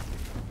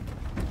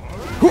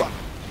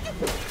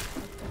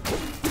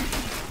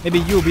 Maybe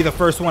you'll be the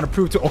first one to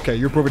prove to... Okay,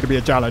 you're proving to be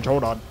a challenge.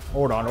 Hold on.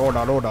 Hold on, hold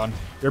on, hold on.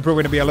 You're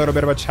proving to be a little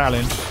bit of a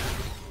challenge.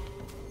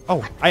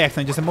 Oh, I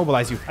accidentally just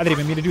immobilized you. I didn't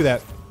even mean to do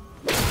that.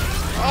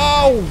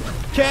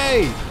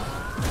 Okay.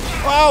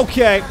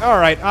 Okay. All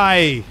right.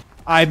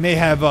 I may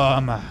have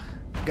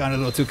gone a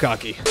little too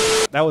cocky.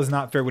 That was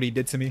not fair what he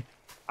did to me.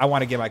 I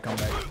want to get my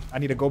comeback. I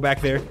need to go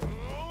back there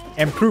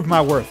and prove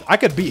my worth. I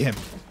could beat him.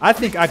 I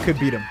think I could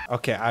beat him.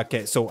 Okay.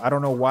 Okay. So I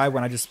don't know why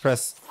when I just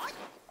press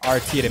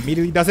RT it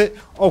immediately does it.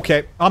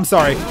 Okay. I'm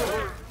sorry.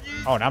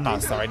 Oh, no, I'm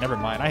not sorry. Never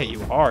mind. I hit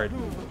you hard.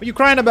 What are you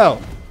crying about?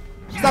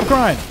 Stop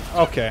crying.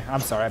 Okay.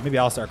 I'm sorry. Maybe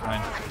I'll start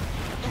crying.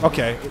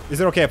 Okay.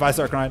 Is it okay if I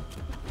start crying?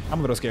 I'm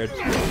a little scared.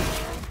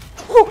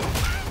 Whew.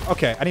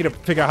 Okay. I need to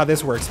figure out how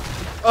this works.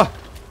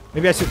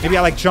 Maybe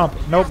I like jump.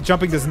 Nope.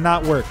 Jumping does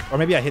not work. Or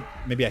maybe I hit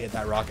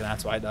that rock and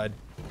that's why I died.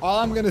 All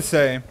I'm going to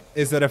say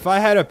is that if I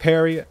had a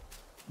parry,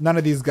 none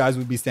of these guys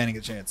would be standing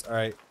a chance. All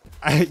right.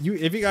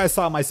 If you guys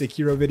saw my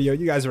Sekiro video,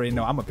 you guys already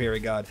know I'm a parry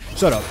god.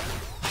 Shut up.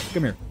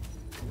 Come here.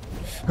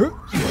 Boom.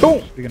 What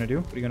are you gonna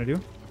do? What are you gonna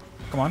do?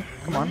 Come on.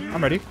 Come on.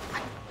 I'm ready.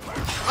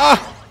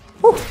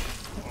 Whew.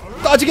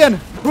 Dodge again.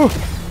 Whew.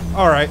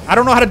 All right. I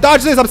don't know how to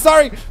dodge this. I'm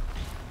sorry.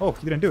 Oh,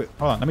 you didn't do it.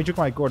 Hold on. Let me drink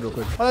my gourd real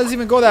quick. Oh, that doesn't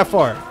even go that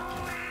far.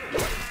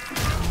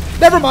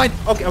 Never mind.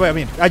 Okay. Wait, I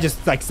mean, I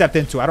just like stepped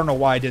into it. I don't know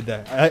why I did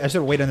that. I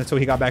should have waited until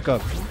he got back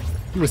up.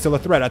 He was still a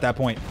threat at that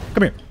point.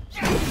 Come here.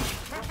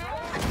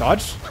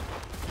 Dodge.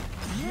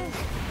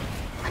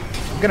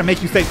 I'm gonna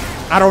make you say,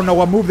 I don't know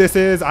what move this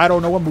is. I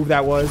don't know what move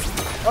that was.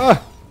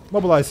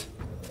 Mobilize.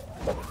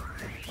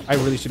 I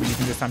really should be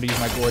using this time to use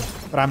my gourd,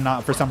 but I'm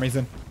not for some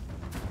reason.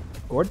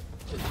 Gourd?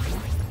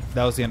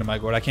 That was the end of my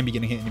gourd. I can't be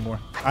getting hit anymore.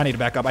 I need to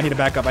back up. I need to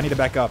back up. I need to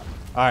back up.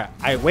 All right.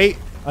 I wait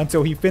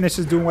until he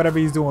finishes doing whatever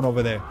he's doing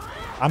over there.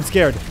 I'm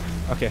scared.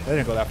 Okay, that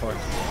didn't go that far.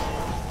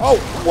 Oh,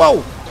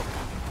 whoa.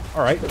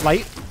 All right,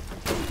 light.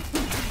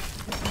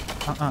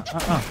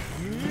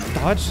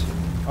 Dodge.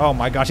 Oh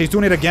my gosh, he's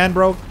doing it again,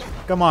 bro.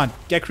 Come on,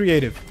 get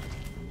creative.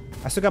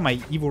 I still got my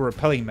evil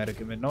repelling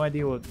medicament. No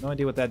idea what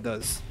that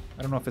does.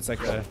 I don't know if it's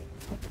like a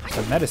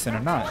medicine or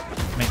not.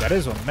 I mean, that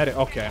is one.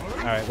 Okay.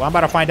 All right. Well, I'm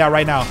about to find out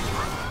right now.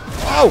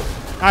 Oh,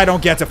 I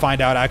don't get to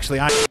find out actually.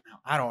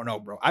 I don't know,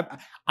 bro.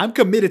 I'm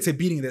committed to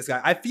beating this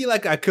guy. I feel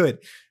like I could,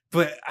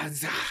 but I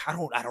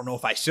don't know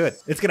if I should.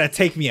 It's gonna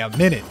take me a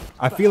minute.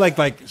 I feel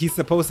like he's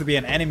supposed to be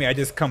an enemy I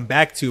just come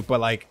back to, but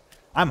like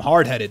I'm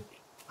hard-headed.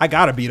 I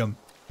gotta beat him.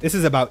 This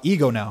is about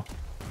ego now.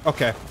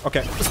 Okay.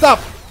 Okay. Stop.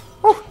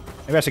 Whew.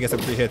 Maybe I should get some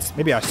free hits.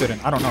 Maybe I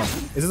shouldn't. I don't know.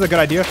 Is this a good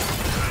idea?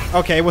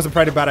 Okay, it wasn't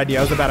probably a bad idea.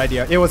 It was a bad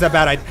idea. It was a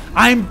bad idea.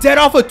 I'm dead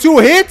off of 2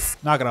 hits.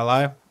 Not gonna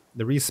lie,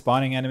 the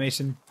respawning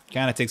animation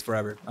kind of takes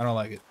forever. I don't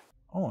like it.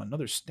 Oh,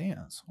 another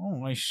stance.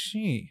 Oh, I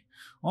see.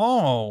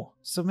 Oh,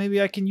 so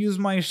maybe I can use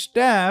my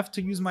staff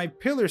to use my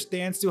pillar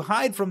stance to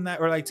hide from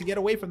that, or like to get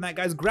away from that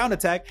guy's ground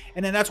attack,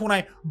 and then that's when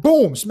I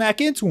boom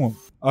smack into him.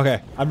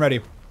 Okay, I'm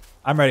ready.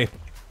 I'm ready.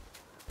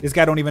 This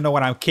guy don't even know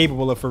what I'm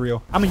capable of for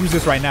real. I'm gonna use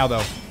this right now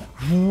though.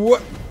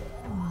 What?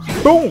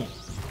 Boom.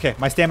 Okay,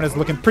 my stamina is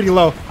looking pretty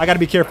low. I gotta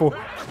be careful.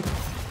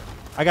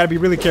 I gotta be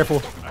really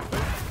careful.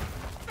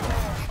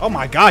 Oh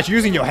my gosh, you're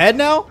using your head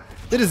now?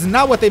 This is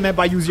not what they meant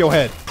by use your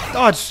head.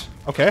 Dodge.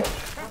 Okay.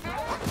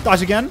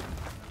 Dodge again.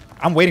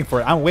 I'm waiting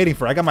for it. I'm waiting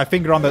for it. I got my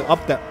finger on the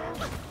up that.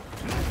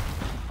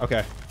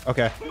 Okay.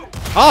 Okay.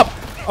 Up.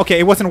 Okay,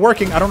 it wasn't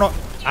working. I don't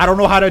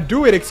know how to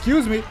do it.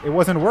 Excuse me. It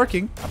wasn't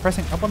working. I'm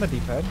pressing up on the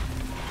D-pad.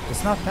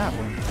 It's not that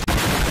one.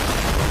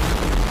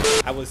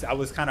 I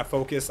was kind of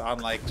focused on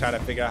like trying to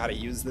figure out how to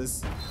use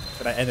this,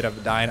 but I ended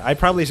up dying. I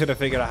probably should have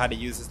figured out how to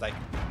use this like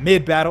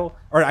mid-battle,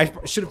 or I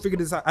should have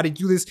figured out how to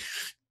do this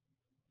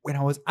when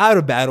I was out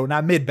of battle,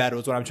 not mid-battle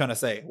is what I'm trying to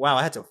say. Wow,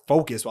 I had to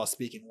focus while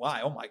speaking.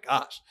 Why? Oh my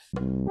gosh.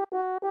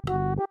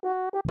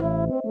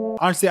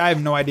 Honestly, I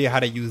have no idea how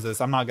to use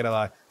this. I'm not gonna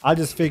lie. I'll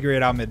just figure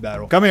it out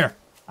mid-battle. Come here.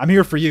 I'm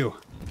here for you.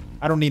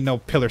 I don't need no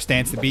pillar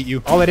stance to beat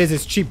you. All it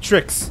is cheap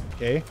tricks.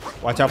 Okay.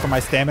 Watch out for my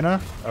stamina.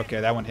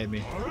 Okay, that one hit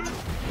me.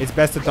 It's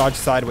best to dodge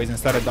sideways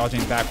instead of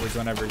dodging backwards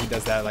whenever he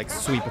does that like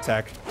sweep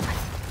attack.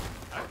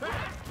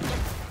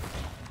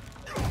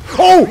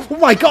 Oh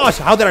my gosh!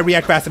 How did I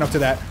react fast enough to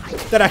that?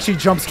 That actually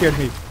jump scared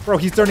me. Bro,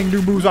 he's learning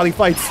new moves while he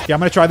fights. Yeah,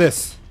 I'm gonna try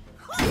this.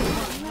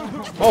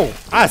 Oh,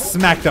 I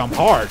smacked him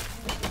hard.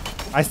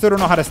 I still don't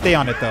know how to stay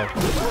on it though.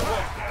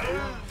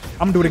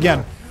 I'm gonna do it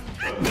again.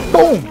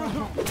 Boom!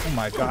 Oh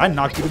my god, I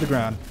knocked you to the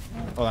ground.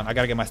 Hold on, I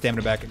gotta get my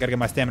stamina back. I gotta get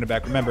my stamina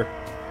back, remember.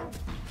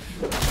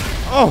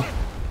 Oh!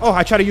 Oh,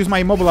 I try to use my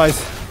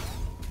immobilize.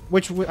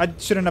 Which I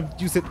shouldn't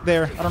have used it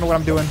there. I don't know what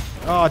I'm doing.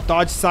 Oh,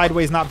 dodge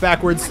sideways, not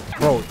backwards.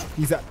 Bro,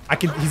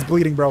 he's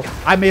bleeding, bro.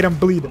 I made him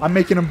bleed. I'm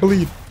making him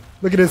bleed.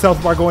 Look at his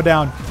health bar going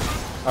down.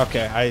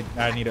 Okay,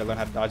 I need to learn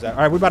how to dodge that.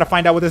 All right, we're about to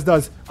find out what this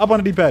does. Up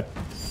on the D-pad.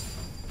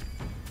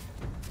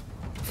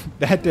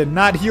 That did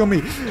not heal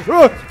me.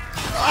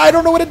 I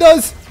don't know what it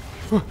does.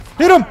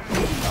 Hit him.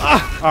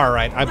 All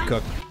right, I'm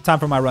cooked. Time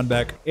for my run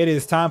back. It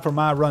is time for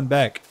my run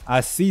back. I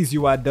sees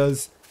you, I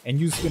does. And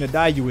you's gonna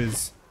die, you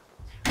is.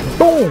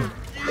 Boom!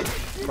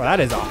 Bro, that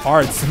is a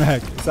hard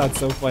smack. It sounds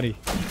so funny.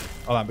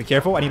 Hold on, be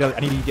careful. I need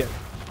to get.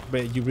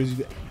 But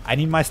I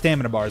need my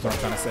stamina bar is what I'm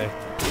trying to say.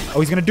 Oh,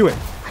 he's gonna do it.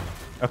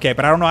 Okay,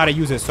 but I don't know how to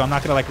use it, so I'm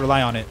not gonna like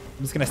rely on it.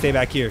 I'm just gonna stay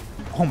back here.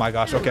 Oh my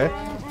gosh. Okay.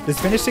 Does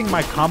finishing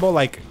my combo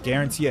like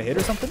guarantee a hit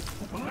or something?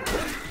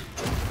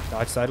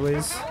 Dodge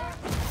sideways.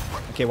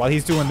 Okay, while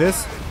he's doing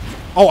this.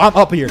 Oh, I'm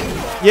up here.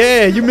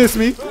 Yeah, you missed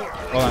me.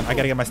 Hold on, I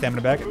gotta get my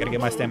stamina back.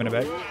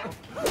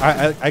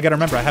 I gotta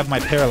remember, I have my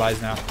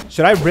paralyze now.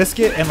 Should I risk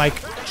it and like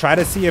try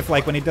to see if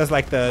like when he does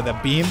like the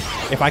beam,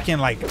 if I can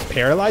like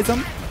paralyze him?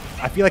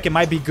 I feel like it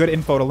might be good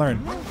info to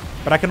learn.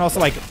 But I can also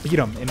like beat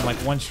him in like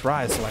one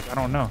try, so like I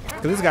don't know.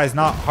 Because this guy's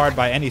not hard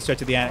by any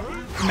stretch of the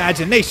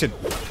imagination.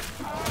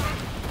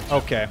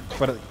 Okay,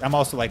 but I'm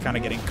also like kind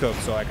of getting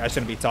cooked, so like I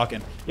shouldn't be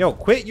talking. Yo,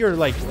 quit your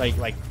like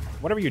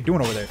whatever you're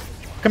doing over there.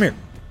 Come here.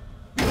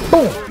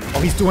 Boom!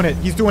 Oh, he's doing it.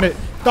 He's doing it.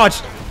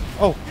 Dodge.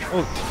 Oh,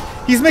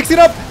 he's mixing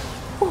it up.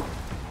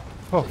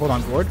 Oh, hold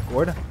on,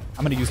 Gord.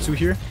 I'm gonna use 2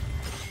 here,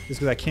 just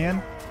because I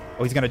can.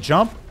 Oh, he's gonna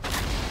jump.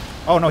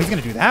 Oh no, he's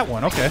gonna do that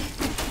one. Okay,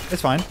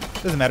 it's fine.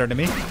 Doesn't matter to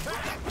me.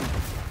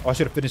 Oh, I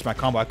should have finished my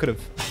combo. I could have.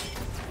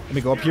 Let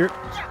me go up here.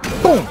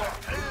 Boom!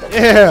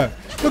 Yeah!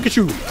 Look at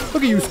you!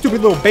 Look at you,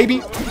 stupid little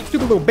baby!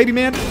 Stupid little baby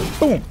man!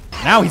 Boom!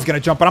 Now he's gonna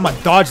jump, but I'm gonna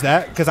dodge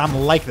that because I'm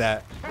like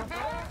that.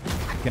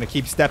 He's gonna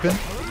keep stepping.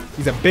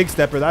 He's a big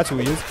stepper. That's who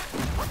he is.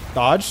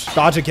 Dodge.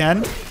 Dodge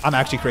again. I'm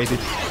actually crazy.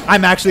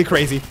 I'm actually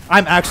crazy.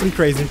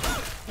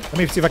 Let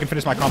me see if I can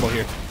finish my combo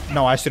here.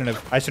 No, I shouldn't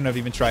have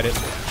even tried it.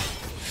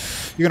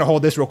 You're gonna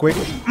hold this real quick.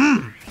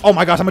 Oh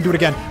my gosh, I'm gonna do it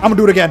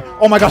again.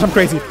 Oh my gosh, I'm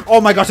crazy. Oh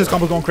my gosh, this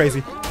combo's going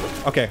crazy.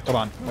 Okay, hold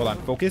on.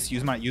 Focus.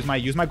 Use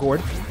my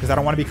gourd because I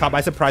don't want to be caught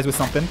by surprise with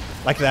something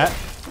like that.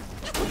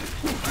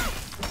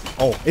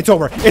 Oh, it's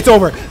over.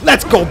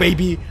 Let's go,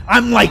 baby.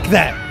 I'm like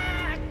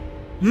that.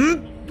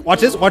 Watch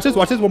this.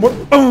 One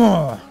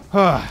more.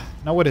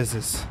 Now what is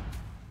this?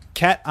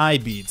 Cat eye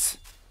beads.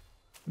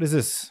 What is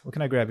this? What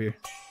can I grab here?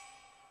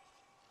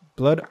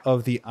 Blood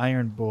of the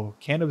Iron Bull.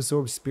 Can't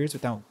absorb spirits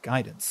without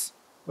guidance.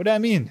 What do I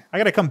mean? I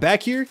gotta come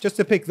back here just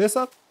to pick this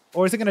up?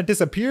 Or is it gonna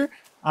disappear?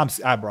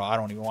 Bro, I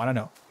don't even want to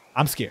know.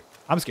 I'm scared.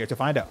 I'm scared to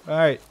find out. All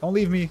right, don't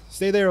leave me.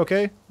 Stay there,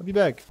 okay? I'll be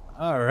back.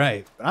 All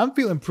right, but I'm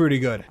feeling pretty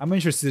good. I'm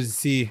interested to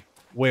see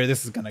where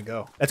this is gonna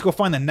go. Let's go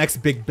find the next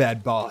big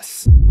bad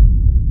boss.